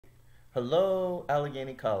Hello,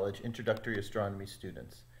 Allegheny College Introductory Astronomy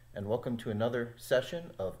students, and welcome to another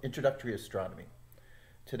session of Introductory Astronomy.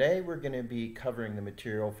 Today we're going to be covering the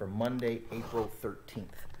material for Monday, April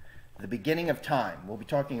 13th, the beginning of time. We'll be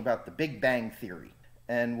talking about the Big Bang Theory,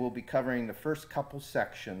 and we'll be covering the first couple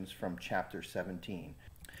sections from Chapter 17.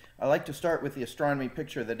 I like to start with the astronomy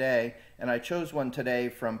picture of the day, and I chose one today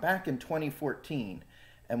from back in 2014.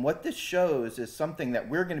 And what this shows is something that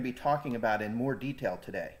we're going to be talking about in more detail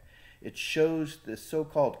today. It shows the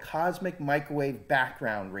so-called cosmic microwave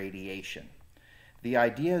background radiation. The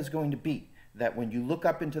idea is going to be that when you look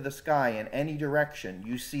up into the sky in any direction,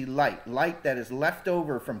 you see light that is left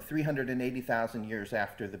over from 380,000 years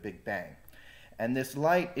after the Big Bang. And this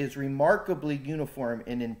light is remarkably uniform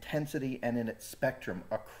in intensity and in its spectrum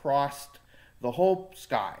across the whole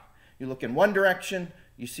sky. You look in one direction,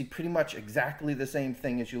 you see pretty much exactly the same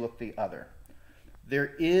thing as you look the other.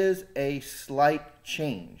 There is a slight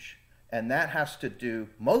change. And that has to do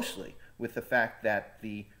mostly with the fact that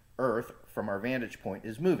the Earth, from our vantage point,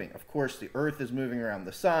 is moving. Of course, the Earth is moving around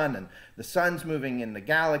the Sun, and the Sun's moving in the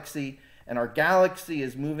galaxy, and our galaxy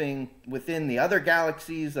is moving within the other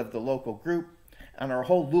galaxies of the local group, and our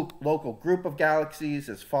whole local group of galaxies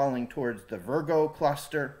is falling towards the Virgo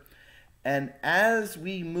cluster. And as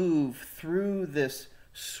we move through this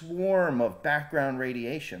swarm of background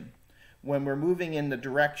radiation, when we're moving in the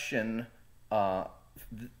direction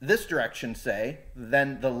this direction, say,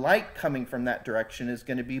 then the light coming from that direction is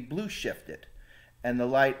going to be blue shifted. And the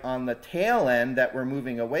light on the tail end that we're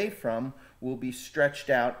moving away from will be stretched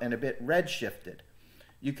out and a bit red shifted.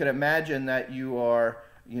 You could imagine that you are,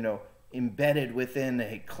 embedded within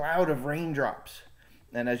a cloud of raindrops.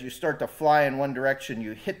 And as you start to fly in one direction,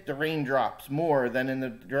 you hit the raindrops more than in the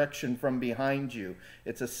direction from behind you.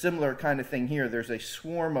 It's a similar kind of thing here. There's a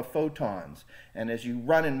swarm of photons. And as you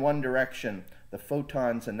run in one direction, the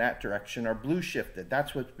photons in that direction are blue shifted.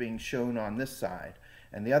 That's what's being shown on this side.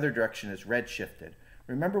 And the other direction is red shifted.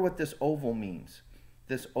 Remember what this oval means.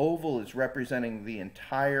 This oval is representing the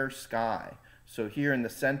entire sky. So here in the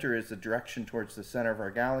center is the direction towards the center of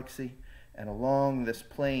our galaxy. And along this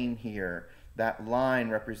plane here, that line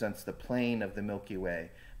represents the plane of the Milky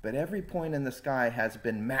Way. But every point in the sky has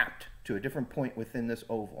been mapped to a different point within this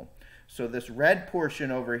oval. So this red portion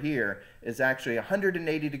over here is actually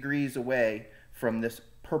 180 degrees away from this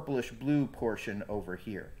purplish blue portion over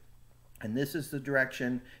here. And this is the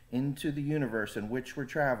direction into the universe in which we're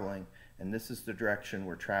traveling, and this is the direction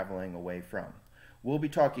we're traveling away from. We'll be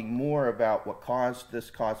talking more about what caused this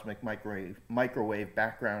cosmic microwave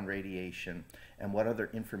background radiation and what other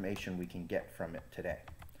information we can get from it today.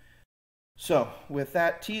 So with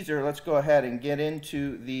that teaser, let's go ahead and get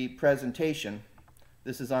into the presentation.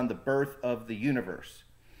 This is on the birth of the universe.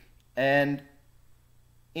 And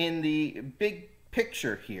in the big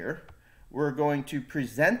picture here, we're going to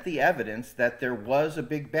present the evidence that there was a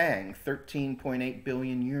Big Bang 13.8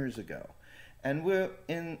 billion years ago. And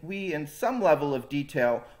we, in some level of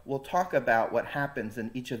detail, will talk about what happens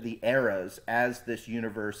in each of the eras as this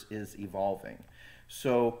universe is evolving.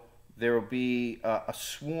 So there will be a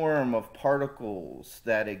swarm of particles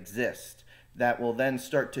that exist that will then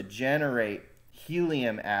start to generate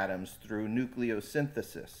helium atoms through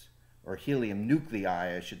nucleosynthesis, or helium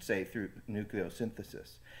nuclei, I should say, through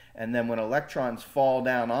nucleosynthesis. And then when electrons fall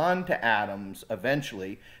down onto atoms,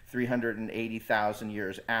 eventually, 380,000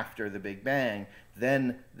 years after the Big Bang,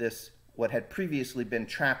 then this, what had previously been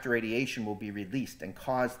trapped radiation, will be released and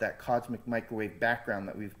cause that cosmic microwave background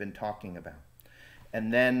that we've been talking about.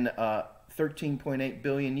 And then 13.8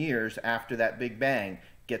 billion years after that Big Bang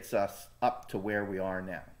gets us up to where we are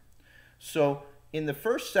now. So in the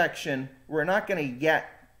first section, we're not going to yet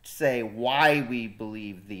say why we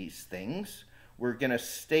believe these things. We're going to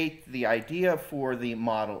state the idea for the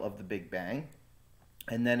model of the Big Bang.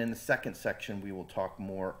 And then in the second section, we will talk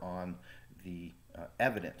more on the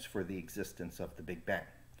evidence for the existence of the Big Bang.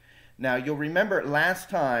 Now, you'll remember last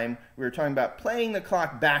time we were talking about playing the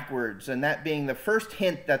clock backwards, and that being the first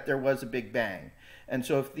hint that there was a Big Bang. And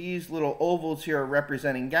so if these little ovals here are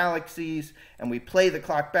representing galaxies, and we play the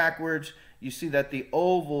clock backwards, you see that the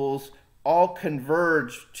ovals all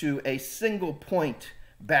converge to a single point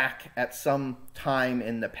back at some time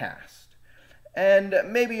in the past. And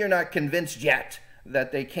maybe you're not convinced yet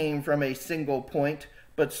that they came from a single point,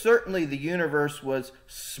 but certainly the universe was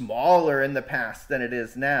smaller in the past than it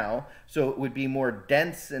is now, so it would be more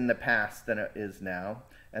dense in the past than it is now,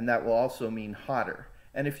 and that will also mean hotter.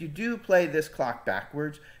 And if you do play this clock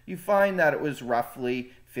backwards, you find that it was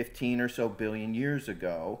roughly 15 or so billion years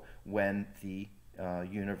ago when the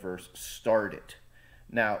universe started.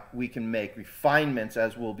 Now, we can make refinements,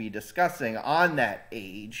 as we'll be discussing, on that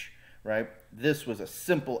age, right? This was a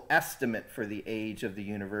simple estimate for the age of the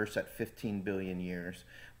universe at 15 billion years.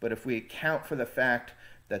 But if we account for the fact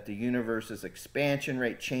that the universe's expansion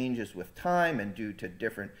rate changes with time and due to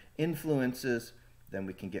different influences, then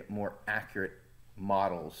we can get more accurate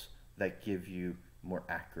models that give you more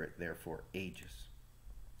accurate, therefore, ages.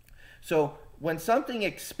 So when something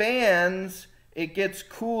expands, it gets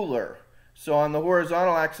cooler. So on the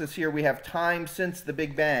horizontal axis here, we have time since the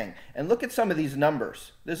Big Bang. And look at some of these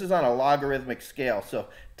numbers. This is on a logarithmic scale. So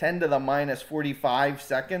 10 to the minus 45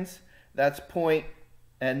 seconds, that's point,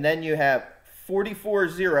 and then you have 44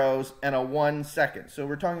 zeros and a 1 second. So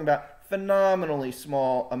we're talking about phenomenally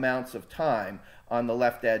small amounts of time on the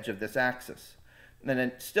left edge of this axis. And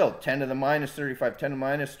then still 10 to the minus 35, 10 to the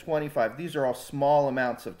minus 25. These are all small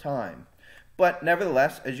amounts of time. But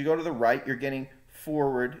nevertheless, as you go to the right, you're getting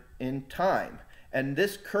forward in time. And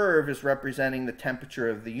this curve is representing the temperature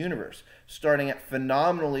of the universe, starting at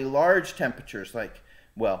phenomenally large temperatures like,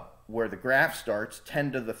 well, where the graph starts,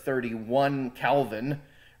 10 to the 31 Kelvin.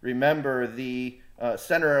 Remember, the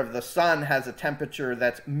center of the sun has a temperature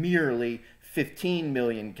that's merely 15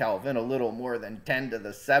 million Kelvin, a little more than 10 to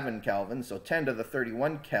the 7 Kelvin. So 10 to the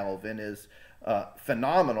 31 Kelvin is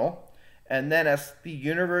phenomenal. And then as the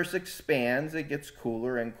universe expands, it gets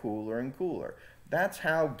cooler and cooler and cooler. That's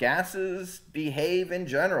how gases behave in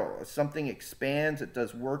general. As something expands, it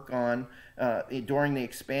does work on during the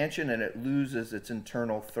expansion, and it loses its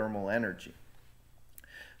internal thermal energy.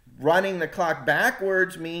 Running the clock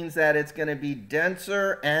backwards means that it's going to be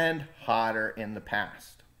denser and hotter in the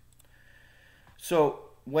past. So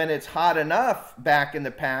when it's hot enough back in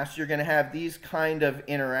the past, you're going to have these kind of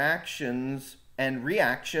interactions and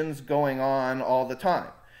reactions going on all the time.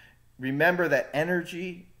 Remember that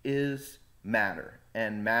energy is matter,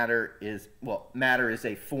 and matter is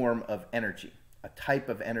a form of energy. A type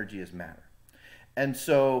of energy is matter. And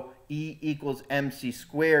so E equals mc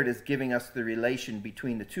squared is giving us the relation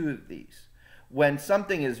between the two of these. When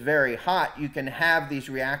something is very hot, you can have these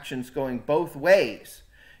reactions going both ways.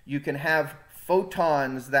 You can have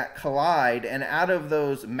photons that collide, and out of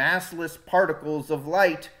those massless particles of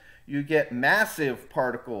light, you get massive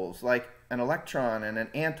particles like an electron and an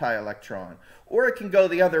anti-electron. Or it can go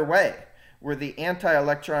the other way, where the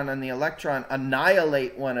anti-electron and the electron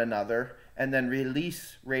annihilate one another and then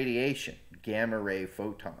release radiation, gamma ray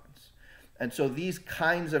photons. And so these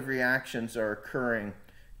kinds of reactions are occurring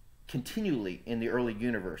continually in the early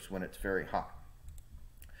universe when it's very hot.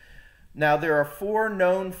 Now, there are four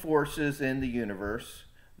known forces in the universe: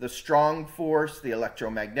 the strong force, the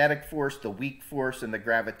electromagnetic force, the weak force, and the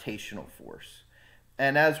gravitational force.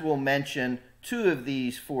 And as we'll mention, two of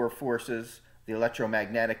these four forces, the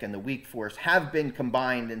electromagnetic and the weak force, have been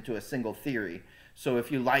combined into a single theory. So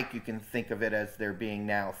if you like, you can think of it as there being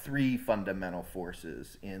now three fundamental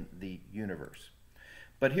forces in the universe.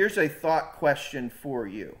 But here's a thought question for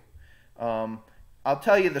you. I'll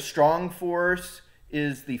tell you, the strong force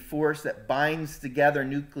is the force that binds together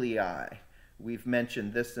nuclei. We've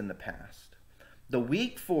mentioned this in the past. The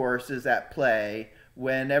weak force is at play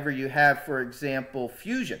whenever you have, for example,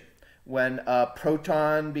 fusion. When a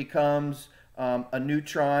proton becomes a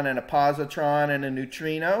neutron and a positron and a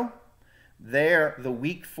neutrino, there the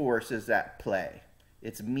weak force is at play.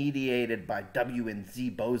 It's mediated by W and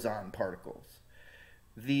Z boson particles.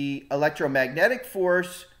 The electromagnetic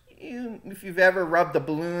force, if you've ever rubbed a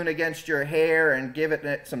balloon against your hair and give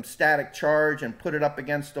it some static charge and put it up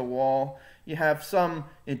against a wall, you have some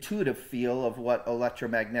intuitive feel of what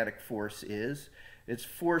electromagnetic force is. It's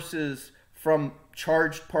forces from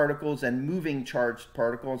charged particles and moving charged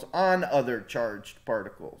particles on other charged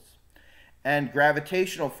particles. And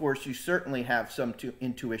gravitational force, you certainly have some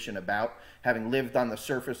intuition about. Having lived on the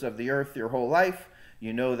surface of the Earth your whole life,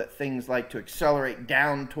 you know that things like to accelerate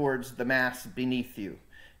down towards the mass beneath you.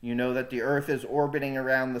 You know that the Earth is orbiting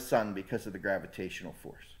around the sun because of the gravitational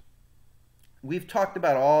force. We've talked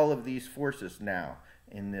about all of these forces now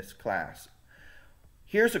in this class.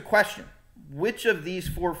 Here's a question. Which of these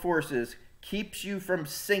four forces keeps you from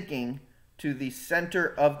sinking to the center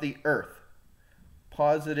of the Earth?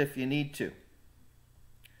 Pause it if you need to.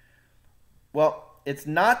 Well, it's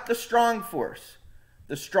not the strong force.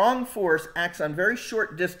 The strong force acts on very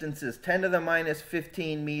short distances, 10 to the minus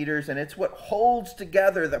 15 meters, and it's what holds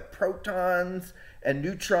together the protons and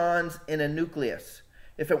neutrons in a nucleus.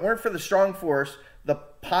 If it weren't for the strong force, the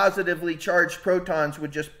positively charged protons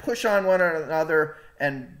would just push on one another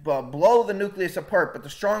and blow the nucleus apart, but the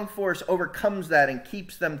strong force overcomes that and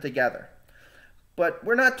keeps them together. But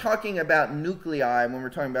we're not talking about nuclei when we're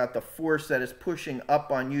talking about the force that is pushing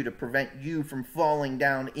up on you to prevent you from falling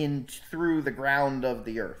down in through the ground of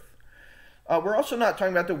the Earth. We're also not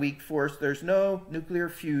talking about the weak force. There's no nuclear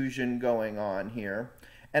fusion going on here.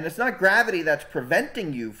 And it's not gravity that's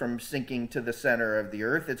preventing you from sinking to the center of the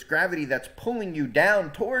Earth. It's gravity that's pulling you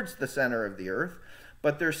down towards the center of the Earth.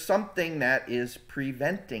 But there's something that is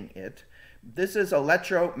preventing it. This is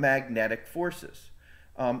electromagnetic forces.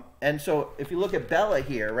 And so if you look at Bella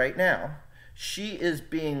here right now, she is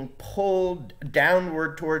being pulled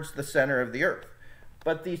downward towards the center of the Earth.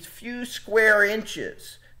 But these few square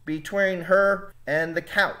inches between her and the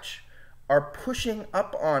couch are pushing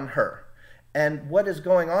up on her. And what is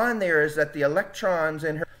going on there is that the electrons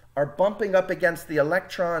in her are bumping up against the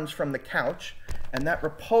electrons from the couch, and that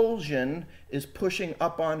repulsion is pushing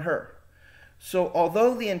up on her. So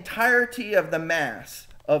although the entirety of the mass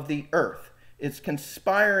of the Earth is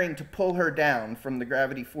conspiring to pull her down from the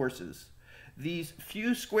gravity forces, these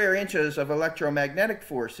few square inches of electromagnetic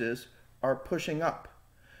forces are pushing up.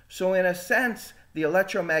 So in a sense, the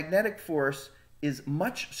electromagnetic force is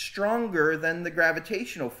much stronger than the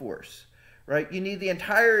gravitational force, right? You need the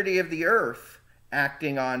entirety of the Earth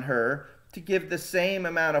acting on her to give the same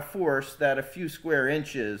amount of force that a few square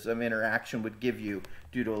inches of interaction would give you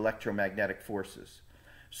due to electromagnetic forces.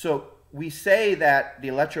 So we say that the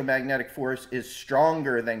electromagnetic force is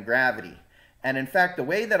stronger than gravity. And in fact, the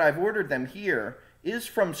way that I've ordered them here is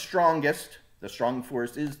from strongest. The strong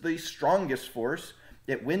force is the strongest force.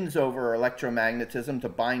 It wins over electromagnetism to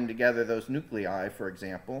bind together those nuclei, for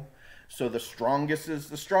example. So the strongest is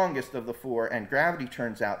the strongest of the four, and gravity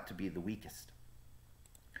turns out to be the weakest.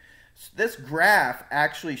 So this graph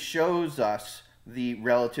actually shows us the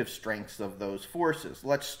relative strengths of those forces.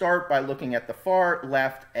 Let's start by looking at the far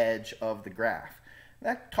left edge of the graph.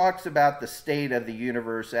 That talks about the state of the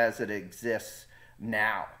universe as it exists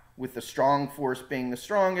now, with the strong force being the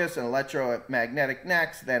strongest and electromagnetic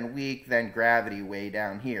next, then weak, then gravity way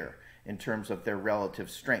down here in terms of their relative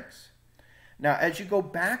strengths. Now, as you go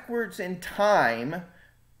backwards in time,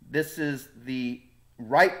 this is the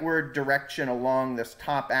rightward direction along this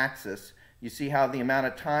top axis. You see how the amount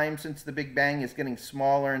of time since the Big Bang is getting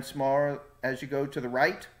smaller and smaller as you go to the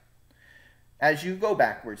right? As you go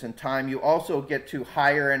backwards in time, you also get to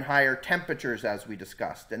higher and higher temperatures, as we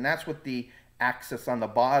discussed. And that's what the axis on the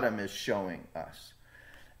bottom is showing us.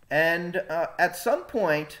 And at some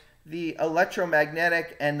point, the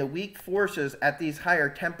electromagnetic and the weak forces at these higher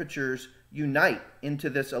temperatures unite into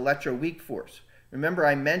this electroweak force. Remember,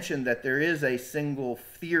 I mentioned that there is a single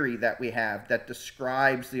theory that we have that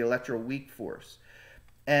describes the electroweak force.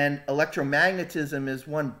 And electromagnetism is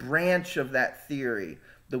one branch of that theory.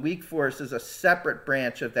 The weak force is a separate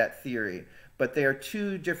branch of that theory. But they are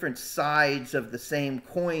two different sides of the same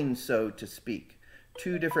coin, so to speak.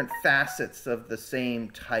 Two different facets of the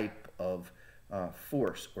same type of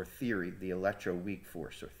force or theory, the electroweak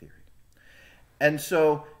force or theory. And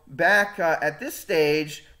so back at this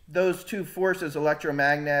stage, those two forces,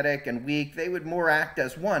 electromagnetic and weak, they would more act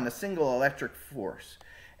as one, a single electric force.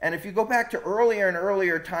 And if you go back to earlier and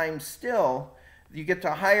earlier times still, you get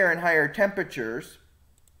to higher and higher temperatures.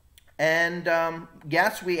 And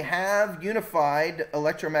yes, we have unified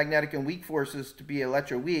electromagnetic and weak forces to be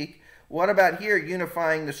electroweak. What about here,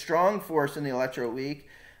 unifying the strong force and the electroweak?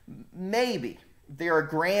 Maybe. There are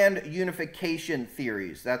grand unification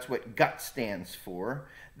theories, that's what GUT stands for,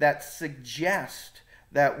 that suggest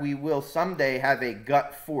that we will someday have a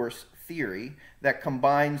gut force theory that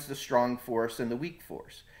combines the strong force and the weak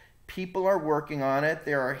force. People are working on it.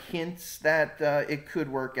 There are hints that it could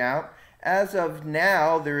work out. As of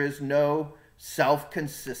now, there is no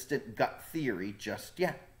self-consistent gut theory just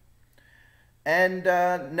yet. And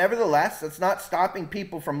nevertheless, that's not stopping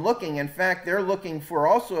people from looking. In fact, they're looking for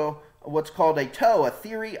also what's called a TOE, a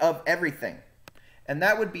theory of everything. And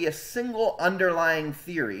that would be a single underlying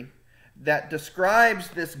theory that describes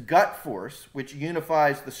this gut force, which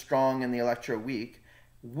unifies the strong and the electroweak,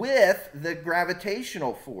 with the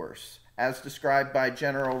gravitational force, as described by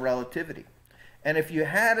general relativity. And if you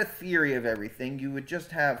had a theory of everything, you would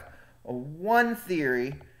just have one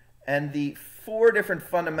theory, and the four different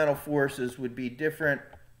fundamental forces would be different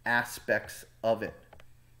aspects of it.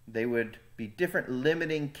 They would be different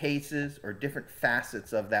limiting cases or different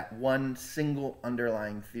facets of that one single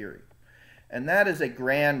underlying theory. And that is a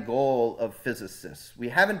grand goal of physicists. We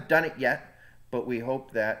haven't done it yet, but we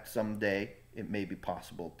hope that someday it may be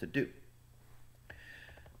possible to do.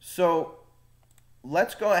 So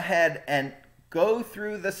let's go ahead and go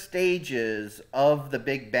through the stages of the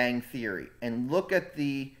Big Bang Theory and look at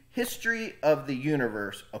the history of the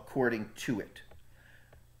universe according to it.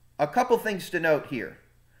 A couple things to note here.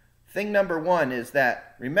 Thing number one is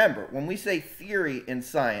that, remember, when we say theory in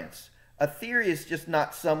science, a theory is just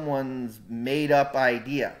not someone's made-up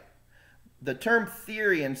idea. the term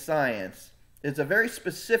theory in science is a very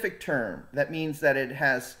specific term that means that it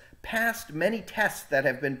has passed many tests that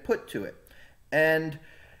have been put to it. And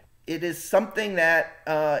it is something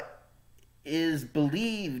that is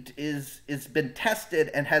believed, is been tested,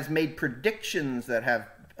 and has made predictions that have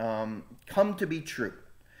come to be true.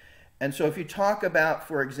 And so if you talk about,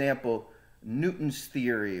 for example, Newton's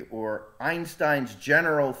theory or Einstein's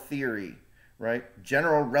general theory, right?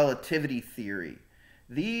 General relativity theory.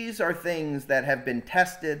 These are things that have been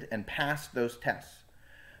tested and passed those tests.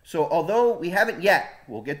 So although we haven't yet,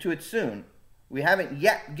 we'll get to it soon, we haven't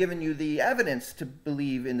yet given you the evidence to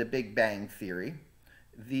believe in the Big Bang theory,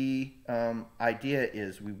 the idea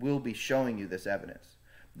is we will be showing you this evidence.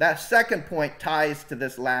 That second point ties to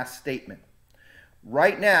this last statement.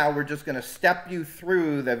 Right now, we're just going to step you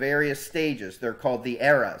through the various stages. They're called the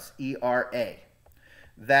eras, E-R-A,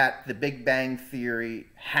 that the Big Bang theory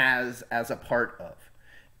has as a part of.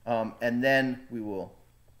 And then we will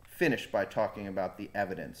finish by talking about the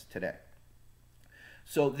evidence today.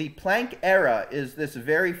 So the Planck era is this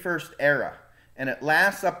very first era, and it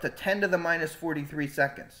lasts up to 10 to the minus 43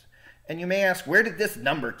 seconds. And you may ask, where did this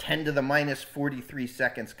number 10 to the minus 43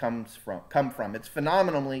 seconds come from? It's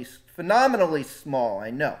phenomenally small, I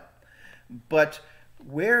know. But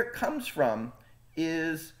where it comes from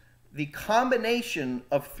is the combination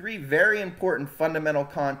of three very important fundamental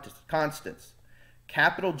constants.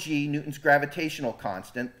 Capital G, Newton's gravitational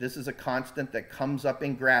constant. This is a constant that comes up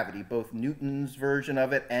in gravity, both Newton's version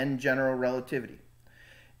of it and general relativity.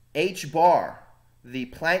 H bar, the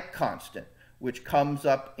Planck constant, which comes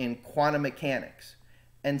up in quantum mechanics.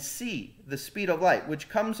 And C, the speed of light, which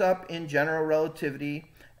comes up in general relativity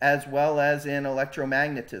as well as in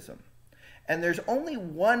electromagnetism. And there's only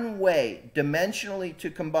one way dimensionally to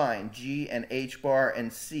combine G and H bar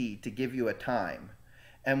and C to give you a time.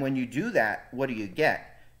 And when you do that, what do you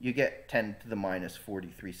get? You get 10 to the minus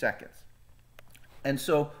 43 seconds. And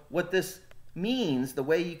so what this means, the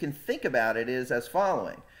way you can think about it is as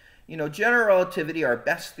following. You know, general relativity, our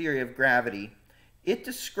best theory of gravity, it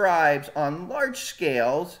describes on large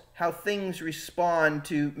scales how things respond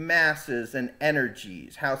to masses and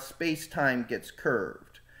energies, how space-time gets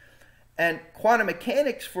curved. And quantum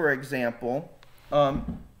mechanics, for example,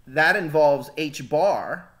 that involves H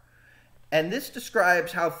bar. And this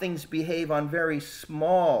describes how things behave on very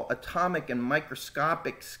small atomic and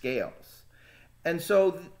microscopic scales. And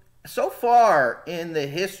so far in the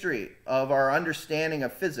history of our understanding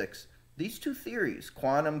of physics, these two theories,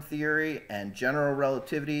 quantum theory and general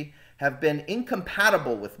relativity, have been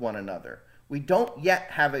incompatible with one another. We don't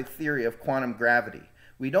yet have a theory of quantum gravity.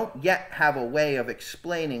 We don't yet have a way of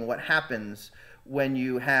explaining what happens when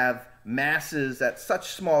you have masses at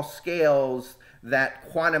such small scales that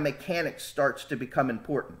quantum mechanics starts to become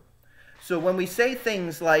important. So when we say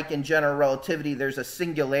things like in general relativity, there's a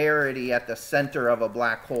singularity at the center of a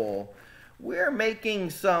black hole, we're making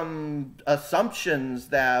some assumptions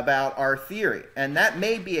about our theory. And that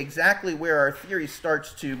may be exactly where our theory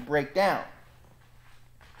starts to break down.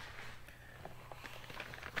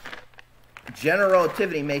 General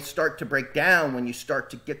relativity may start to break down when you start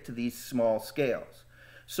to get to these small scales.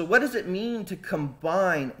 So what does it mean to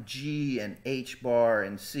combine G and H bar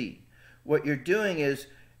and C? What you're doing is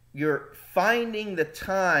you're finding the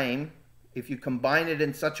time, if you combine it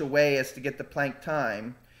in such a way as to get the Planck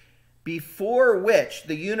time, before which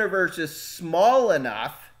the universe is small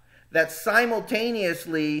enough that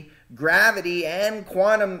simultaneously gravity and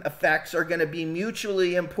quantum effects are going to be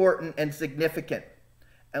mutually important and significant.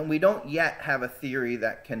 And we don't yet have a theory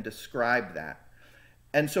that can describe that.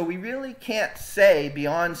 And so we really can't say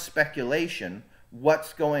beyond speculation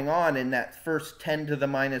what's going on in that first 10 to the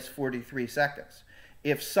minus 43 seconds.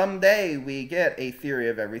 If someday we get a theory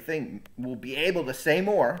of everything, we'll be able to say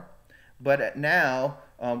more, but now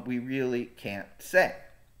we really can't say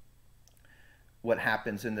what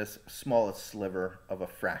happens in this smallest sliver of a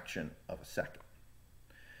fraction of a second.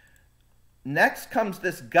 Next comes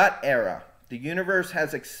this gut era. The universe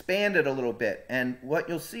has expanded a little bit, and what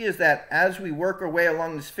you'll see is that as we work our way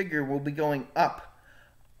along this figure, we'll be going up.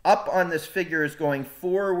 Up on this figure is going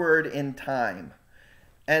forward in time.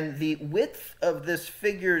 And the width of this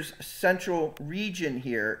figure's central region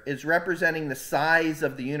here is representing the size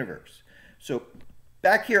of the universe. So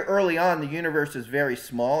back here early on, the universe is very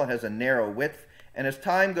small. It has a narrow width. And as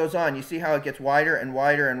time goes on, you see how it gets wider and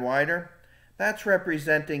wider and wider? That's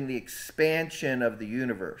representing the expansion of the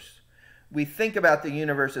universe. We think about the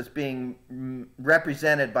universe as being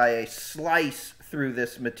represented by a slice through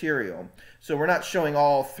this material. So we're not showing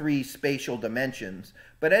all three spatial dimensions,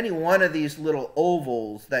 but any one of these little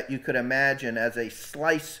ovals that you could imagine as a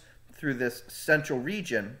slice through this central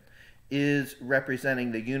region is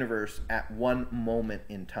representing the universe at one moment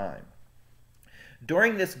in time.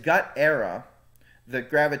 During this gut era, the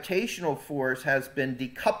gravitational force has been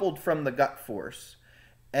decoupled from the gut force,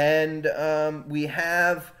 and we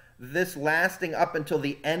have this lasting up until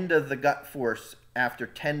the end of the gut force after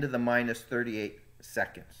 10 to the minus 38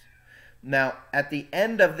 seconds. Now, at the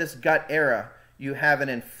end of this gut era, you have an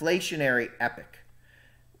inflationary epoch.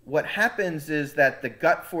 What happens is that the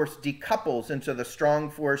gut force decouples into the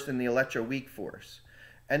strong force and the electroweak force.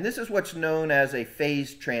 And this is what's known as a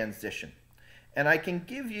phase transition. And I can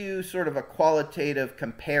give you sort of a qualitative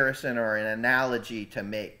comparison or an analogy to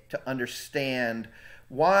make to understand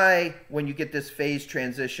why, when you get this phase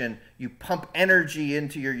transition, you pump energy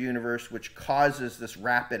into your universe, which causes this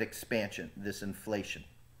rapid expansion, this inflation.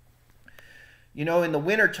 You know, in the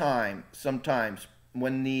wintertime, sometimes,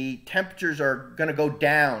 when the temperatures are going to go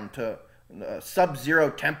down to sub-zero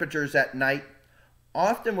temperatures at night,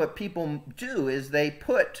 often what people do is they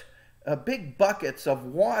put big buckets of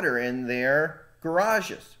water in their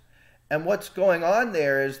garages. And what's going on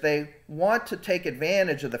there is they want to take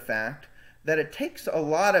advantage of the fact that it takes a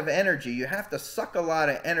lot of energy. You have to suck a lot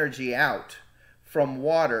of energy out from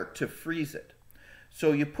water to freeze it.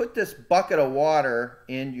 So you put this bucket of water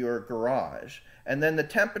in your garage, and then the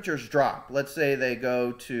temperatures drop. Let's say they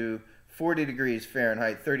go to 40 degrees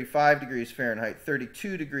Fahrenheit, 35 degrees Fahrenheit,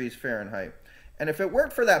 32 degrees Fahrenheit. And if it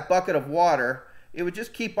weren't for that bucket of water, it would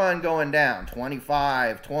just keep on going down,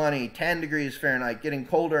 25, 20, 10 degrees Fahrenheit, getting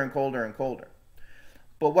colder and colder and colder.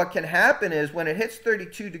 But what can happen is when it hits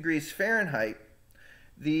 32 degrees Fahrenheit,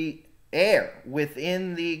 the air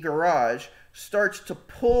within the garage starts to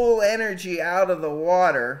pull energy out of the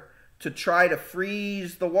water to try to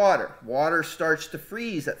freeze the water. Water starts to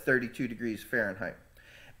freeze at 32 degrees Fahrenheit.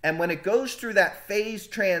 And when it goes through that phase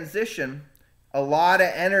transition, a lot of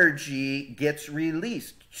energy gets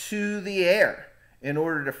released to the air in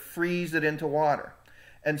order to freeze it into water.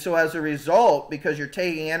 And so as a result, because you're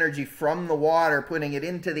taking energy from the water, putting it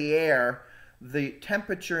into the air, the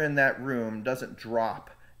temperature in that room doesn't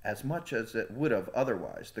drop as much as it would have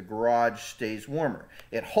otherwise. The garage stays warmer.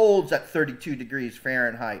 It holds at 32 degrees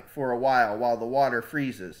Fahrenheit for a while the water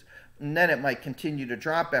freezes. And then it might continue to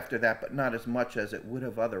drop after that, but not as much as it would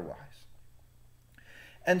have otherwise.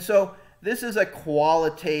 And so this is a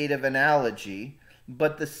qualitative analogy,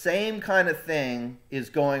 but the same kind of thing is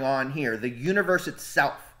going on here. The universe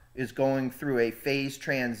itself is going through a phase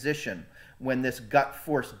transition when this gut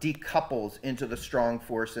force decouples into the strong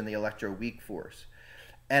force and the electroweak force.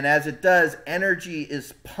 And as it does, energy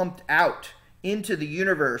is pumped out into the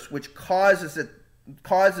universe, which causes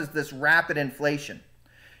this rapid inflation.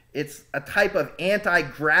 It's a type of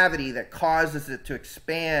anti-gravity that causes it to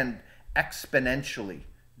expand exponentially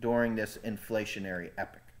during this inflationary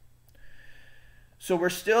epoch. So we're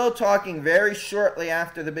still talking very shortly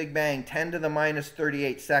after the Big Bang, 10 to the minus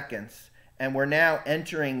 38 seconds, and we're now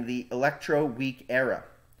entering the electroweak era.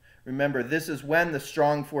 Remember, this is when the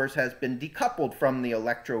strong force has been decoupled from the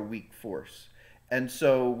electroweak force. And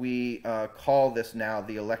so we call this now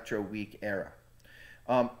the electroweak era.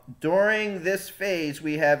 During this phase,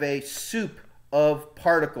 we have a soup of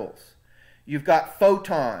particles. You've got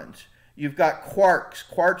photons. You've got quarks.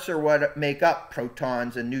 Quarks are what make up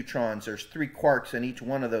protons and neutrons. There's 3 quarks in each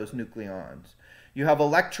one of those nucleons. You have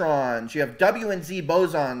electrons. You have W and Z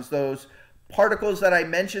bosons, those particles that I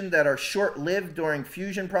mentioned that are short-lived during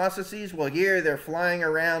fusion processes. Well, here they're flying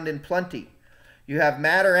around in plenty. You have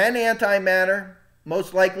matter and antimatter,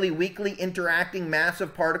 most likely weakly interacting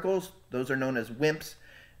massive particles. Those are known as WIMPs.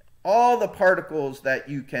 All the particles that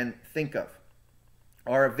you can think of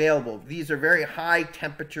are available. These are very high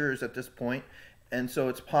temperatures at this point, and so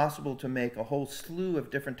it's possible to make a whole slew of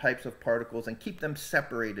different types of particles and keep them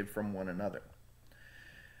separated from one another.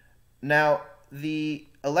 Now, the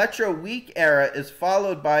electroweak era is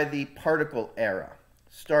followed by the particle era,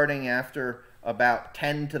 starting after about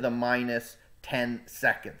 10 to the minus 10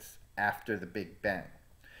 seconds after the Big Bang.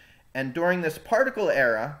 And during this particle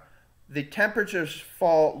era, the temperatures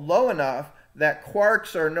fall low enough that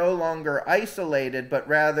quarks are no longer isolated, but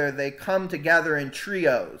rather they come together in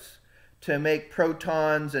trios to make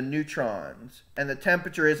protons and neutrons. And the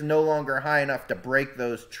temperature is no longer high enough to break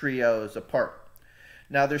those trios apart.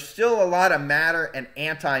 Now, there's still a lot of matter and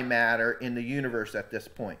antimatter in the universe at this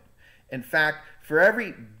point. In fact, for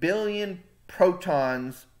every billion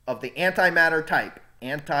protons of the antimatter type,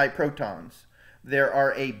 antiprotons, there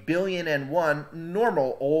are 1,000,000,001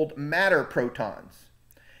 normal old matter protons.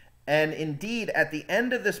 And indeed, at the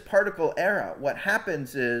end of this particle era, what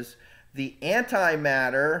happens is the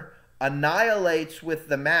antimatter annihilates with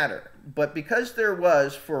the matter. But because there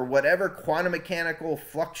was, for whatever quantum mechanical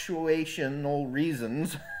fluctuational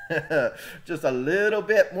reasons, just a little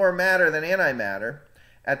bit more matter than antimatter,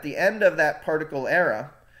 at the end of that particle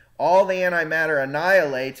era, all the antimatter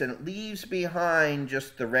annihilates and it leaves behind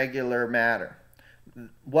just the regular matter.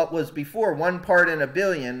 What was before 1 part in a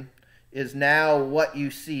billion is now what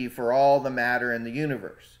you see for all the matter in the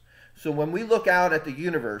universe. So when we look out at the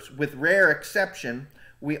universe, with rare exception,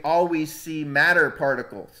 we always see matter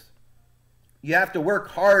particles. You have to work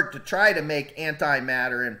hard to try to make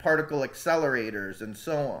antimatter and particle accelerators and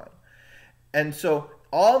so on. And so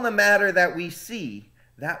all the matter that we see,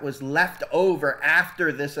 that was left over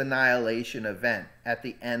after this annihilation event at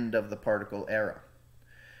the end of the particle era.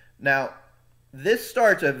 Now, this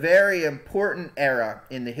starts a very important era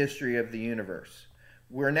in the history of the universe.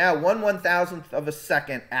 We're now 1/1000th of a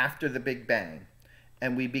second after the Big Bang,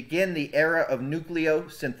 and we begin the era of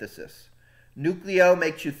nucleosynthesis. Nucleo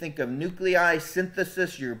makes you think of nuclei,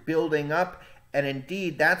 synthesis, you're building up, and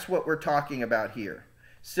indeed that's what we're talking about here.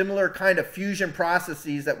 Similar kind of fusion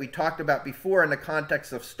processes that we talked about before in the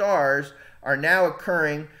context of stars are now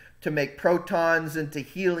occurring to make protons into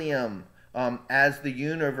helium as the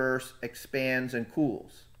universe expands and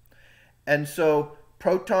cools. And so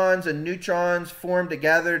protons and neutrons form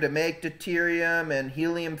together to make deuterium and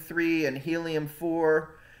helium-3 and helium-4,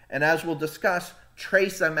 and as we'll discuss,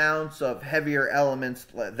 trace amounts of heavier elements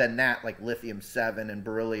than that, like lithium-7 and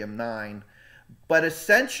beryllium-9. But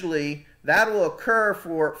essentially, that will occur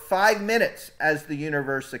for 5 minutes as the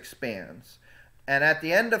universe expands. And at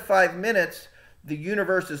the end of 5 minutes, the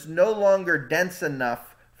universe is no longer dense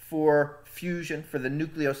enough for fusion, for the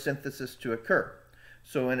nucleosynthesis to occur.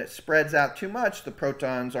 So when it spreads out too much, the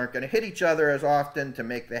protons aren't going to hit each other as often to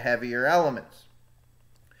make the heavier elements.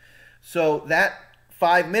 So that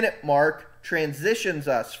 5-minute mark transitions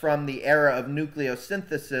us from the era of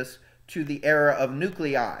nucleosynthesis to the era of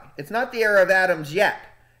nuclei. It's not the era of atoms yet.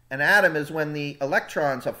 An atom is when the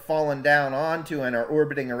electrons have fallen down onto and are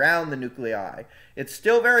orbiting around the nuclei. It's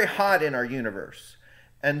still very hot in our universe.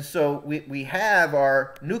 And so we have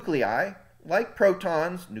our nuclei, like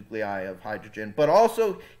protons, nuclei of hydrogen, but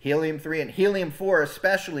also helium-3 and helium-4,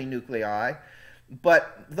 especially nuclei.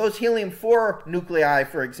 But those helium-4 nuclei,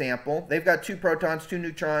 for example, they've got 2 protons, 2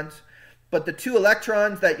 neutrons. But the 2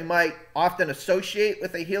 electrons that you might often associate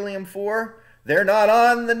with a helium-4, they're not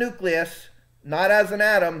on the nucleus, not as an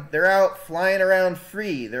atom. They're out flying around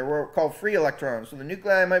free. They're called free electrons. So the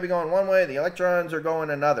nuclei might be going one way, the electrons are going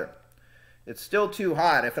another. It's still too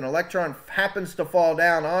hot. If an electron happens to fall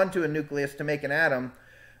down onto a nucleus to make an atom,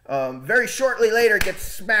 very shortly later it gets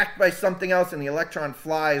smacked by something else and the electron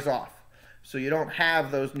flies off. So you don't have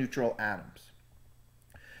those neutral atoms.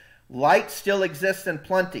 Light still exists in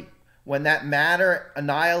plenty. When that matter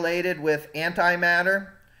annihilated with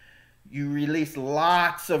antimatter, you release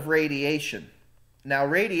lots of radiation. Now,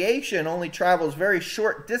 radiation only travels very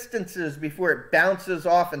short distances before it bounces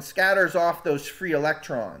off and scatters off those free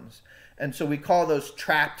electrons. And so we call those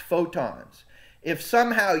trapped photons. If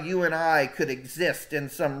somehow you and I could exist in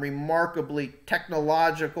some remarkably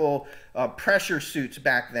technological pressure suits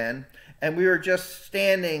back then, and we were just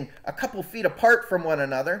standing a couple feet apart from one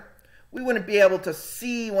another, we wouldn't be able to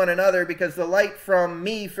see one another because the light from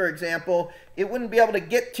me, for example, it wouldn't be able to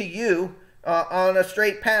get to you on a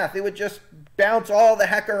straight path. It would just bounce all the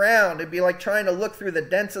heck around. It'd be like trying to look through the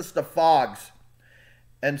densest of fogs.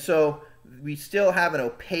 And so we still have an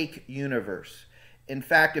opaque universe. In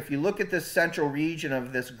fact, if you look at this central region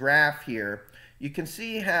of this graph here, you can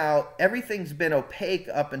see how everything's been opaque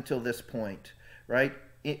up until this point, right?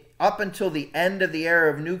 Up until the end of the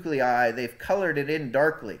era of nuclei, they've colored it in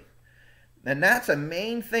darkly. And that's a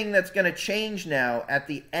main thing that's going to change now at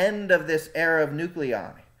the end of this era of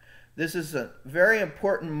nuclei. This is a very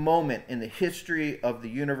important moment in the history of the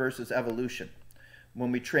universe's evolution,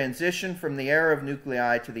 when we transition from the era of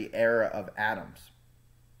nuclei to the era of atoms.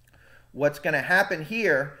 What's going to happen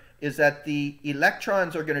here is that the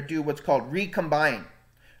electrons are going to do what's called recombine.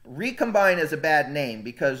 Recombine is a bad name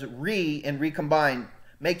because re in recombine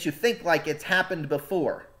makes you think like it's happened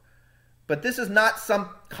before. But this is not some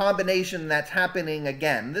combination that's happening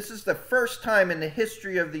again. This is the first time in the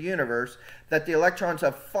history of the universe that the electrons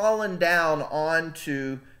have fallen down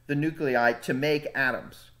onto the nuclei to make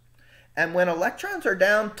atoms. And when electrons are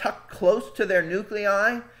down tucked close to their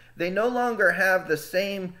nuclei, they no longer have the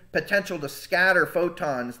same potential to scatter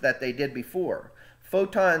photons that they did before.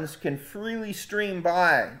 Photons can freely stream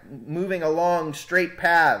by, moving along straight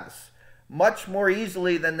paths, much more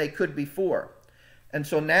easily than they could before. And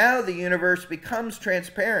so now the universe becomes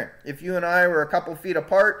transparent. If you and I were a couple feet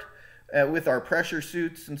apart, with our pressure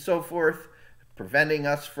suits and so forth, preventing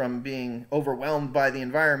us from being overwhelmed by the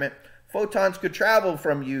environment, photons could travel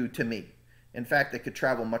from you to me. In fact, they could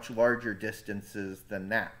travel much larger distances than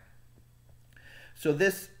that. So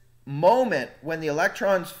this moment when the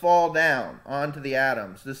electrons fall down onto the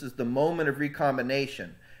atoms, this is the moment of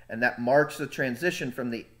recombination, and that marks the transition from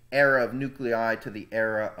the era of nuclei to the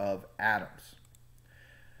era of atoms.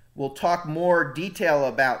 We'll talk more detail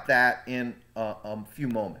about that in a few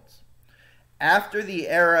moments. After the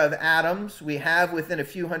era of atoms, we have within a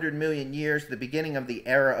few hundred million years the beginning of the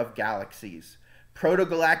era of galaxies.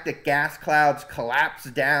 Protogalactic gas clouds collapse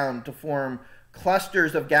down to form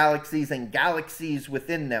clusters of galaxies and galaxies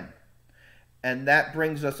within them. And that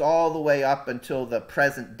brings us all the way up until the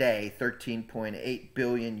present day, 13.8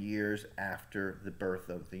 billion years after the birth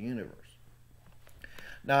of the universe.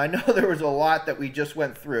 Now, I know there was a lot that we just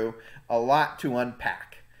went through, a lot to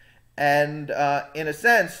unpack. And in a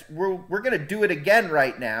sense, we're going to do it again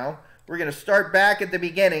right now. We're going to start back at the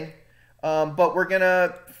beginning, but we're going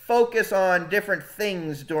to focus on different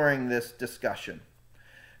things during this discussion.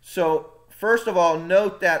 So first of all,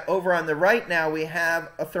 note that over on the right now we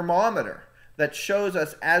have a thermometer that shows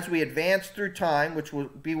us as we advance through time, which will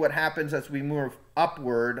be what happens as we move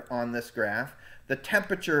upward on this graph, the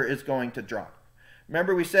temperature is going to drop.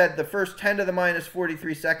 Remember, we said the first 10 to the minus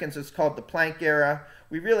 43 seconds is called the Planck era.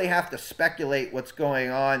 We really have to speculate what's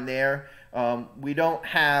going on there. We don't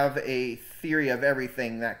have a theory of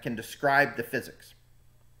everything that can describe the physics.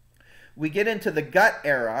 We get into the gut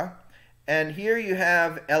era, and here you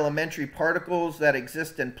have elementary particles that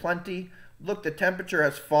exist in plenty. Look, the temperature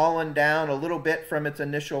has fallen down a little bit from its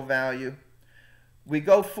initial value. We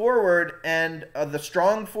go forward, and the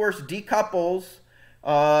strong force decouples,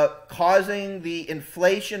 causing the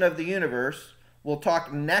inflation of the universe. We'll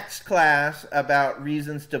talk next class about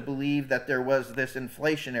reasons to believe that there was this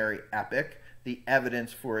inflationary epoch, the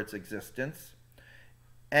evidence for its existence.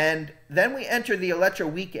 And then we enter the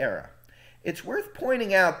electroweak era. It's worth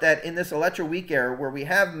pointing out that in this electroweak era, where we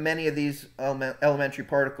have many of these elementary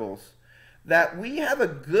particles, that we have a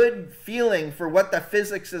good feeling for what the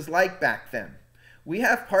physics is like back then. We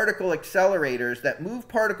have particle accelerators that move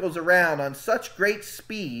particles around on such great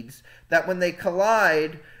speeds that when they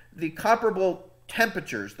collide, the comparable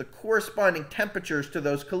temperatures, the corresponding temperatures to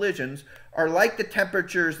those collisions, are like the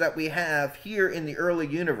temperatures that we have here in the early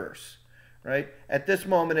universe. Right? At this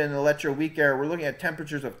moment in the electroweak era, we're looking at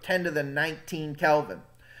temperatures of 10 to the 19 Kelvin.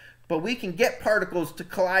 But we can get particles to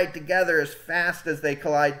collide together as fast as they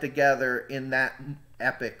collide together in that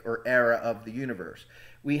epoch or era of the universe.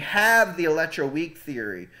 We have the electroweak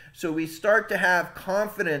theory, so we start to have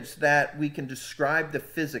confidence that we can describe the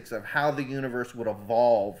physics of how the universe would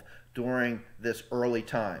evolve during this early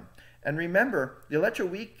time. And remember, the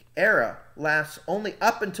electroweak era lasts only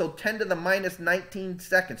up until 10 to the minus 19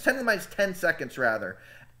 seconds, 10 to the minus 10 seconds rather,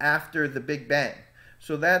 after the Big Bang.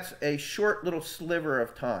 So that's a short little sliver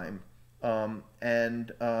of time. Throughout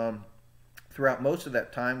most of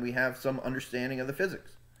that time, we have some understanding of the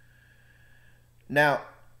physics. Now,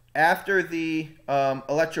 after the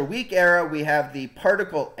electroweak era, we have the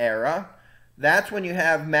particle era. That's when you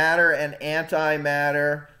have matter and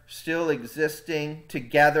antimatter still existing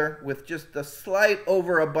together with just a slight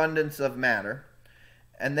overabundance of matter.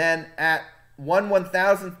 And then at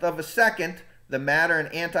 1/1000th of a second, the matter and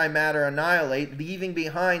antimatter annihilate, leaving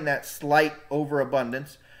behind that slight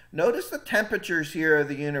overabundance. Notice the temperatures here of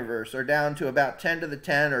the universe are down to about 10 to the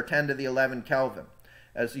 10 or 10 to the 11 Kelvin.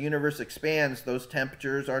 As the universe expands, those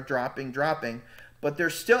temperatures are dropping, but they're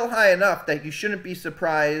still high enough that you shouldn't be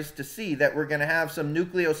surprised to see that we're going to have some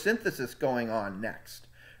nucleosynthesis going on next.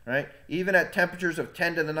 Right? Even at temperatures of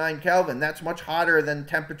 10 to the 9 Kelvin, that's much hotter than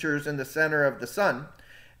temperatures in the center of the sun.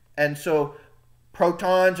 And so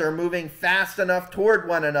protons are moving fast enough toward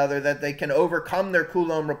one another that they can overcome their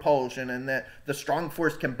Coulomb repulsion, and that the strong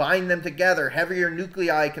force can bind them together. Heavier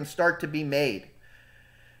nuclei can start to be made.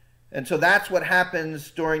 And so that's what happens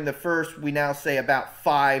during the first, we now say, about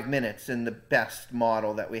 5 minutes in the best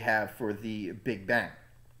model that we have for the Big Bang.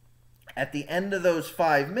 At the end of those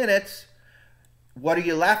 5 minutes, what are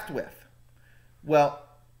you left with? Well,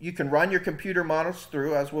 you can run your computer models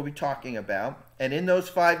through, as we'll be talking about, and in those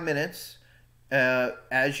 5 minutes,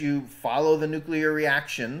 as you follow the nuclear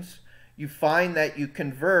reactions, you find that you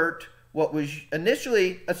convert what was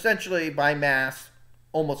initially, essentially by mass,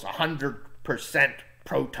 almost 100%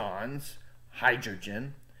 protons,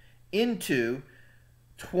 hydrogen, into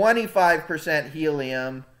 25%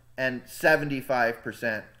 helium and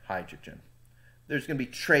 75% hydrogen. There's going to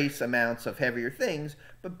be trace amounts of heavier things,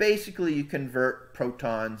 but basically you convert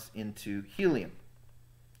protons into helium.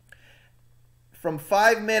 from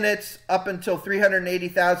 5 minutes up until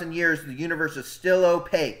 380,000 years, the universe is still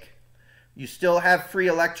opaque. You still have free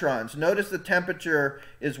electrons. Notice the temperature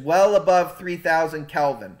is well above 3,000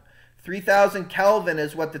 Kelvin. 3,000 Kelvin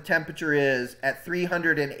is what the temperature is at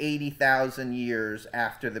 380,000 years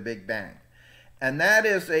after the Big Bang. And that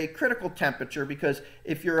is a critical temperature because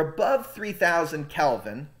if you're above 3,000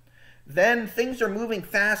 Kelvin, then things are moving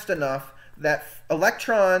fast enough that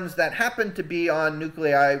electrons that happen to be on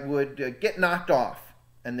nuclei would get knocked off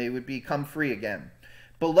and they would become free again.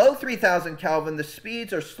 Below 3,000 Kelvin, the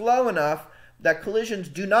speeds are slow enough that collisions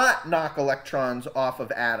do not knock electrons off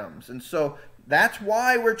of atoms. And so that's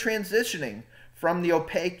why we're transitioning from the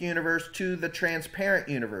opaque universe to the transparent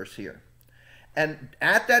universe here. And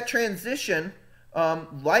at that transition,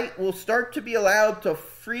 light will start to be allowed to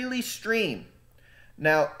freely stream.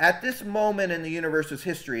 Now, at this moment in the universe's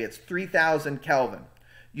history, it's 3,000 Kelvin.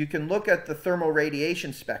 You can look at the thermal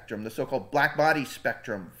radiation spectrum, the so-called black body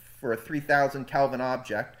spectrum for a 3,000 Kelvin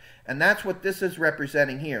object, and that's what this is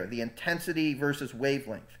representing here, the intensity versus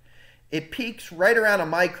wavelength. It peaks right around a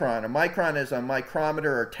micron. A micron is a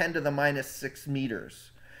micrometer, or 10 to the minus 6 meters.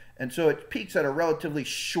 And so it peaks at a relatively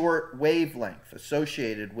short wavelength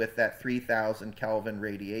associated with that 3,000 Kelvin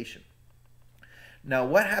radiation. Now,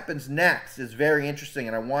 what happens next is very interesting,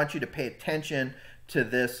 and I want you to pay attention to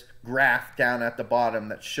this graph down at the bottom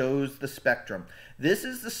that shows the spectrum. This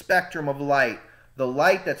is the spectrum of light, the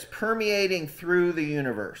light that's permeating through the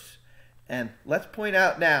universe. And let's point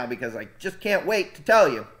out now, because I just can't wait to tell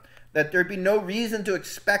you, that there'd be no reason to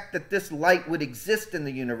expect that this light would exist in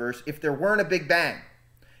the universe if there weren't a Big Bang.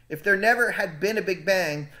 If there never had been a Big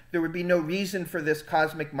Bang, there would be no reason for this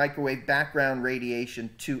cosmic microwave background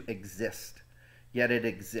radiation to exist. Yet it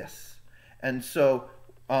exists. And so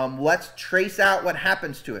let's trace out what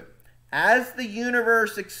happens to it. As the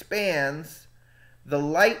universe expands, the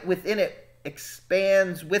light within it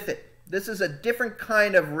expands with it. This is a different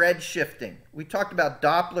kind of redshifting. We talked about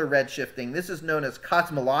Doppler redshifting. This is known as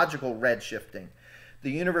cosmological redshifting.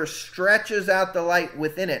 The universe stretches out the light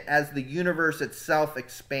within it as the universe itself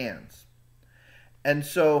expands. And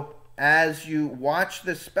so as you watch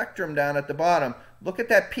this spectrum down at the bottom, look at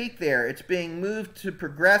that peak there. It's being moved to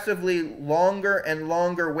progressively longer and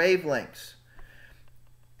longer wavelengths.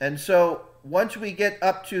 And so once we get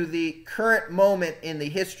up to the current moment in the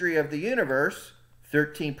history of the universe,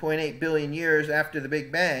 13.8 billion years after the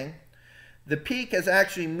Big Bang, the peak has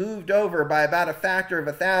actually moved over by about a factor of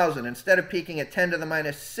 1,000. Instead of peaking at 10 to the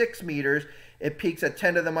minus 6 meters, it peaks at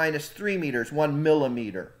 10 to the minus 3 meters, 1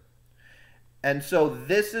 millimeter. And so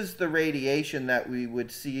this is the radiation that we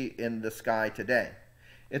would see in the sky today.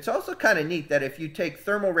 It's also kind of neat that if you take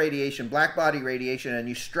thermal radiation, black body radiation, and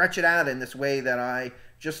you stretch it out in this way that I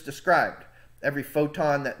just described, every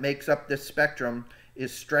photon that makes up this spectrum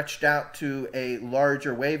is stretched out to a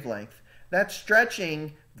larger wavelength. That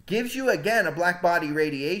stretching gives you, again, a black body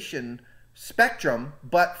radiation spectrum,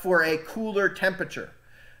 but for a cooler temperature.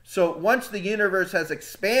 So once the universe has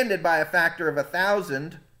expanded by a factor of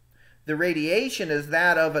 1,000, the radiation is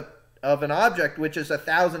that of an object which is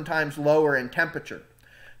 1,000 times lower in temperature.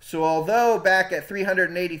 So although back at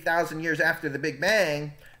 380,000 years after the Big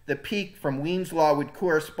Bang, the peak from Wien's law would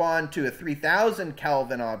correspond to a 3,000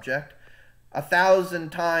 Kelvin object,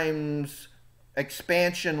 1,000 times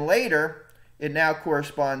expansion later, it now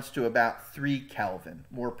corresponds to about 3 Kelvin,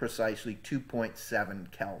 more precisely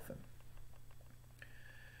 2.7 Kelvin.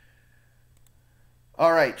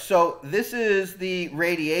 All right, so this is the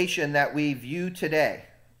radiation that we view today.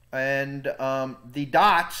 And the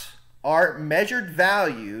dots are measured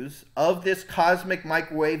values of this cosmic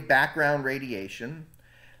microwave background radiation.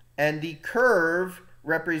 And the curve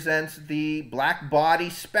represents the black body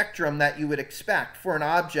spectrum that you would expect for an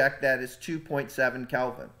object that is 2.7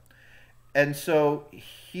 Kelvin. And so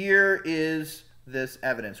here is this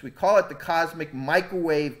evidence. We call it the cosmic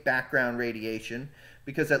microwave background radiation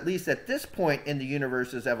because at least at this point in the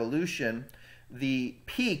universe's evolution, the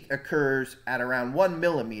peak occurs at around 1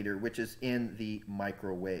 millimeter, which is in the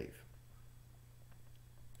microwave.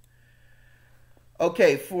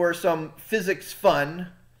 Okay, for some physics fun,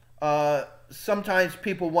 sometimes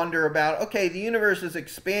people wonder about, okay, the universe is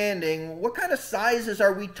expanding. What kind of sizes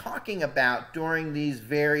are we talking about during these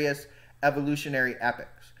various evolutionary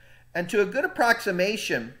epochs? And to a good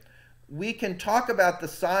approximation, we can talk about the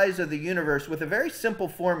size of the universe with a very simple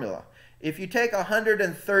formula. If you take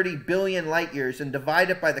 130 billion light years and divide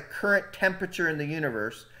it by the current temperature in the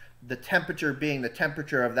universe, the temperature being the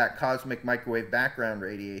temperature of that cosmic microwave background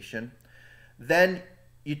radiation, then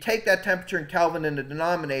you take that temperature in Kelvin in the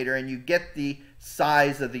denominator and you get the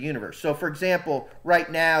size of the universe. So for example,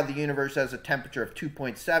 right now the universe has a temperature of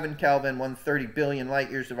 2.7 Kelvin. 130 billion light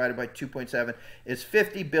years divided by 2.7 is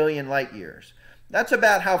 50 billion light years. That's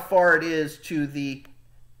about how far it is to the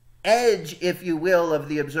edge, if you will, of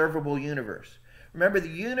the observable universe. Remember, the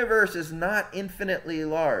universe is not infinitely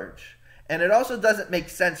large. And it also doesn't make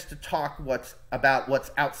sense to talk about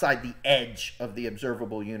what's outside the edge of the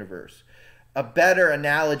observable universe. A better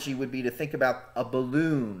analogy would be to think about a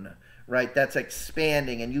balloon, right, that's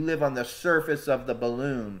expanding, and you live on the surface of the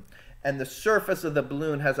balloon. And the surface of the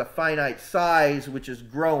balloon has a finite size, which is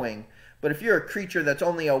growing. But if you're a creature that's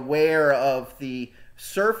only aware of the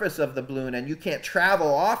surface of the balloon and you can't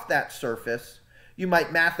travel off that surface, you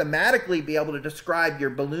might mathematically be able to describe your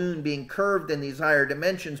balloon being curved in these higher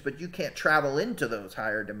dimensions, but you can't travel into those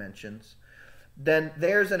higher dimensions. Then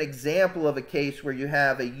there's an example of a case where you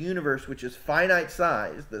have a universe which is finite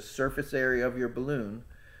size, the surface area of your balloon,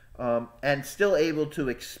 and still able to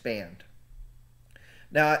expand.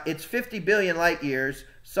 Now, it's 50 billion light years.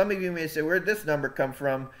 Some of you may say, where did this number come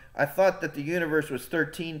from? I thought that the universe was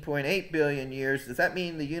 13.8 billion years. Does that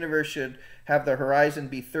mean the universe should have the horizon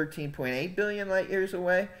be 13.8 billion light years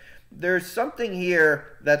away? There's something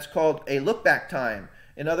here that's called a look-back time.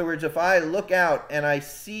 In other words, if I look out and I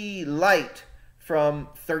see light from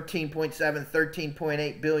 13.7,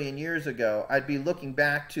 13.8 billion years ago, I'd be looking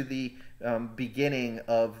back to the beginning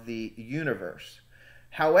of the universe.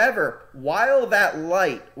 However, while that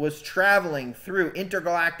light was traveling through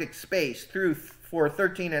intergalactic space for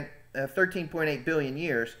 13.8 billion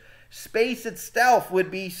years, space itself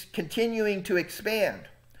would be continuing to expand.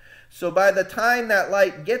 So by the time that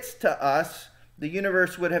light gets to us, the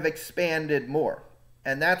universe would have expanded more.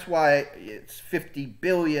 And that's why it's 50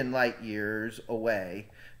 billion light years away.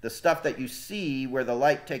 The stuff that you see where the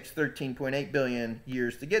light takes 13.8 billion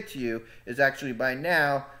years to get to you is actually by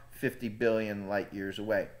now 50 billion light years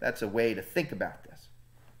away. That's a way to think about this.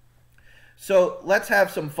 So let's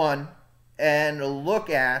have some fun and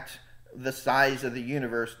look at the size of the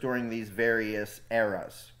universe during these various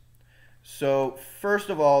eras. So first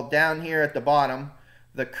of all, down here at the bottom,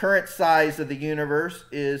 the current size of the universe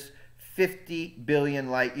is 50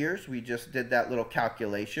 billion light years. We just did that little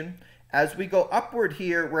calculation. As we go upward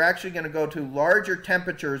here, we're actually going to go to larger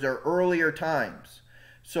temperatures or earlier times.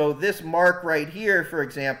 So this mark right here, for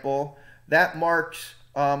example, that marks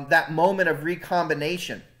that moment of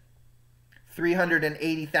recombination.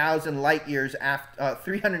 380,000 light years after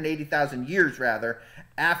 380,000 years rather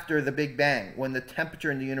after the Big Bang, when the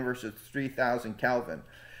temperature in the universe is 3,000 Kelvin.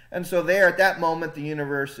 And so there at that moment the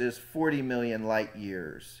universe is 40 million light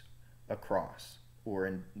years across, or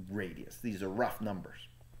in radius. These are rough numbers.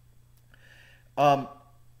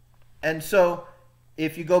 And so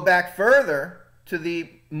if you go back further to the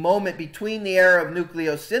moment between the era of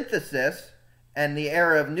nucleosynthesis and the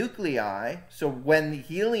era of nuclei, so when the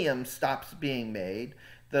helium stops being made,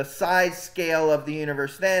 the size scale of the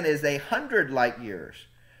universe then is 100 light years.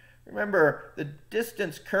 Remember, the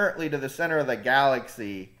distance currently to the center of the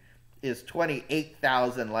galaxy is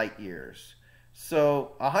 28,000 light years.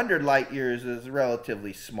 So 100 light years is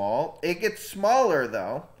relatively small. It gets smaller,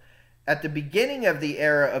 though. At the beginning of the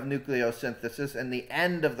era of nucleosynthesis and the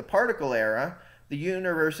end of the particle era, the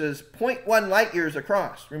universe is 0.1 light years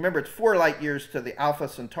across. Remember, it's 4 light years to the Alpha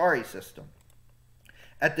Centauri system.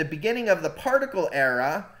 At the beginning of the particle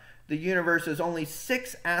era, the universe is only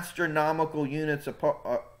 6 astronomical units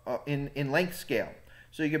in length scale.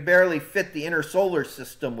 So you can barely fit the inner solar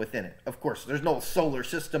system within it. Of course, there's no solar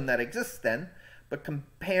system that exists then, but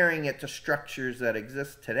comparing it to structures that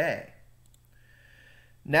exist today.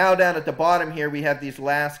 Now down at the bottom here, we have these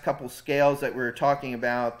last couple scales that we were talking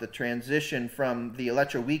about, the transition from the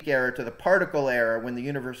electroweak era to the particle era when the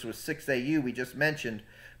universe was 6 AU, we just mentioned.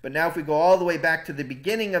 But now if we go all the way back to the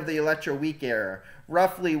beginning of the electroweak era,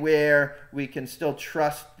 roughly where we can still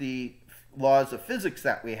trust the laws of physics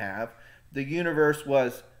that we have, the universe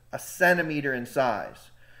was a centimeter in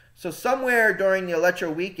size. So somewhere during the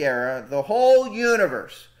electroweak era, the whole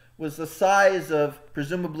universe was the size of,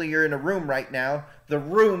 presumably you're in a room right now, the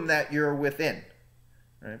room that you're within.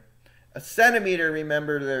 Right? A centimeter,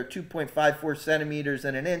 remember, there are 2.54 centimeters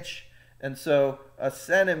in an inch, and so a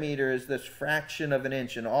centimeter is this fraction of an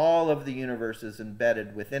inch, and all of the universe is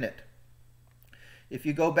embedded within it. If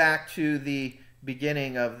you go back to the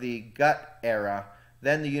beginning of the gut era,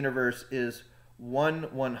 then the universe is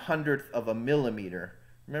 1/100th of a millimeter.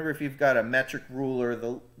 Remember, if you've got a metric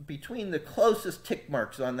ruler, between the closest tick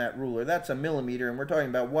marks on that ruler, that's a millimeter, and we're talking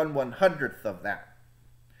about 1/100th of that.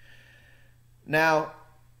 Now,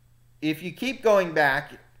 if you keep going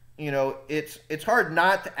back, you know, it's hard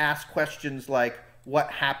not to ask questions like, what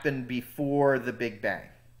happened before the Big Bang?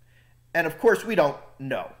 And of course, we don't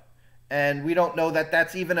know. And we don't know that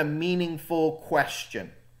that's even a meaningful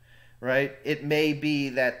question, right? It may be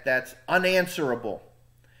that that's unanswerable.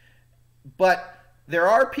 But there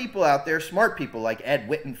are people out there, smart people like Ed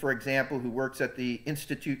Witten, for example, who works at the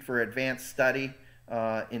Institute for Advanced Study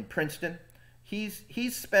in Princeton.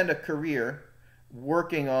 He's spent a career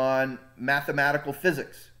working on mathematical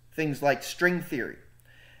physics, things like string theory.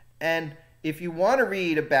 And if you want to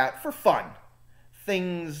read about, for fun,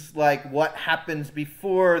 things like what happens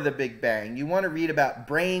before the Big Bang, you want to read about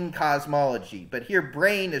brain cosmology. But here,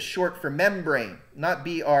 brain is short for membrane, not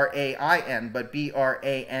B-R-A-I-N, but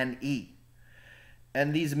B-R-A-N-E.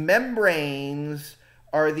 And these membranes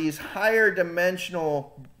are these higher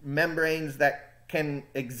dimensional membranes that can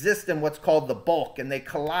exist in what's called the bulk, and they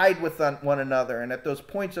collide with one another. And at those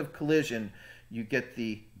points of collision, you get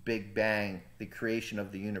the Big Bang, the creation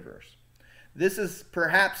of the universe. This is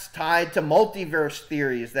perhaps tied to multiverse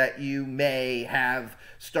theories that you may have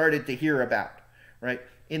started to hear about, right?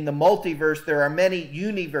 In the multiverse, there are many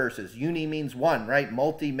universes. Uni means one, right?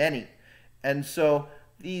 Multi, many. And so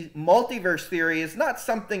the multiverse theory is not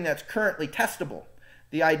something that's currently testable.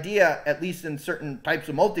 The idea, at least in certain types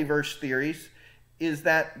of multiverse theories, is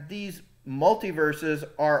that these multiverses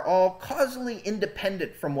are all causally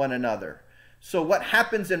independent from one another. So what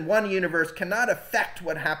happens in one universe cannot affect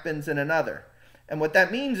what happens in another. And what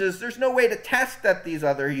that means is there's no way to test that these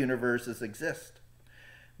other universes exist.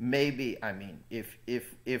 Maybe, I mean,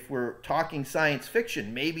 if we're talking science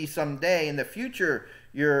fiction, maybe someday in the future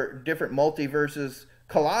your different multiverses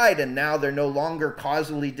collide and now they're no longer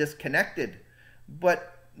causally disconnected.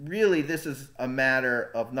 But really this is a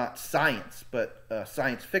matter of not science, but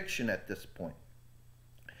science fiction at this point.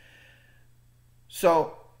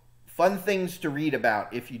 So, fun things to read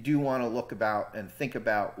about if you do want to look about and think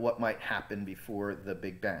about what might happen before the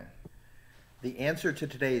Big Bang. The answer to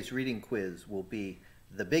today's reading quiz will be,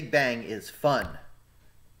 the Big Bang is fun.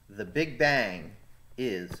 The Big Bang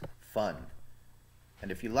is fun. And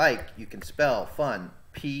if you like, you can spell fun,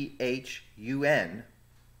 P-H-U-N,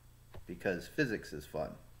 because physics is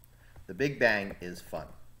fun. The Big Bang is fun.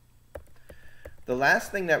 The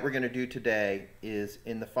last thing that we're going to do today is,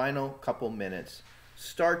 in the final couple minutes,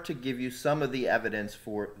 start to give you some of the evidence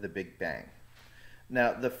for the Big Bang.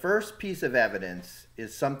 Now, the first piece of evidence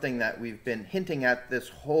is something that we've been hinting at this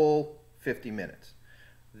whole 50 minutes.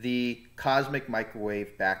 The cosmic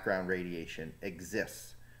microwave background radiation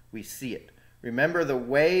exists. We see it. Remember, the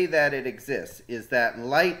way that it exists is that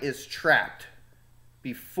light is trapped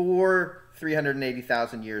before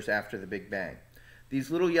 380,000 years after the Big Bang. These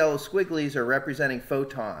little yellow squigglies are representing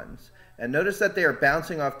photons. And notice that they are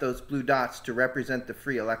bouncing off those blue dots to represent the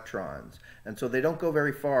free electrons. And so they don't go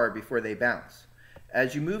very far before they bounce.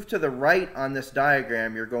 As you move to the right on this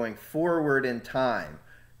diagram, you're going forward in time.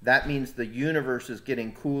 That means the universe is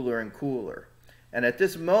getting cooler and cooler. And at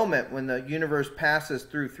this moment, when the universe passes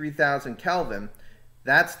through 3000 Kelvin,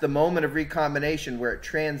 that's the moment of recombination where it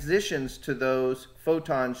transitions to those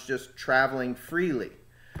photons just traveling freely.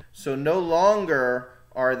 So no longer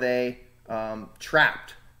are they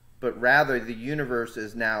trapped, but rather the universe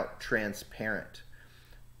is now transparent.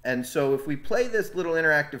 And so if we play this little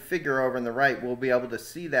interactive figure over on the right, we'll be able to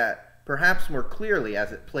see that perhaps more clearly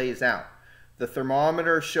as it plays out. The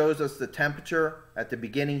thermometer shows us the temperature. At the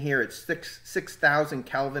beginning here, it's 6,000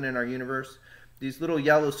 Kelvin in our universe. These little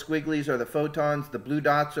yellow squigglies are the photons, the blue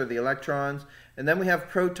dots are the electrons, and then we have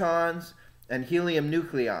protons and helium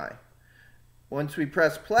nuclei. Once we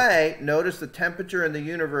press play, notice the temperature in the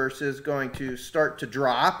universe is going to start to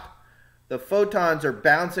drop. The photons are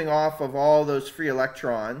bouncing off of all those free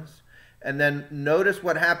electrons. And then notice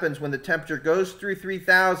what happens when the temperature goes through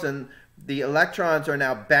 3000. The electrons are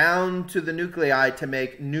now bound to the nuclei to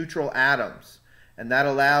make neutral atoms. And that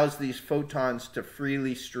allows these photons to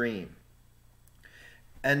freely stream.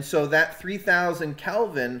 And so that 3000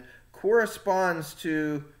 Kelvin corresponds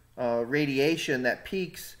to radiation that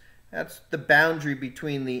peaks. That's the boundary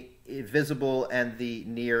between the visible and the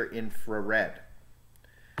near infrared.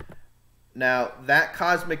 Now, that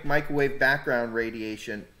cosmic microwave background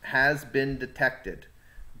radiation has been detected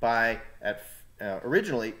by,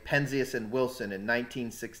 originally, Penzias and Wilson in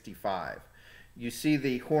 1965. You see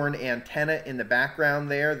the horn antenna in the background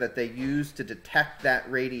there that they used to detect that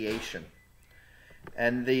radiation.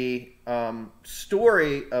 And the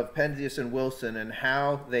story of Penzias and Wilson and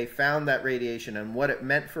how they found that radiation and what it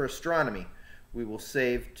meant for astronomy, we will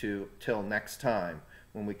save till next time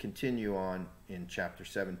when we continue on in Chapter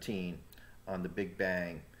 17 on the Big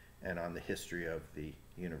Bang and on the history of the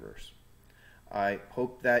universe. I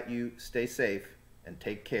hope that you stay safe and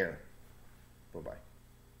take care. Bye-bye.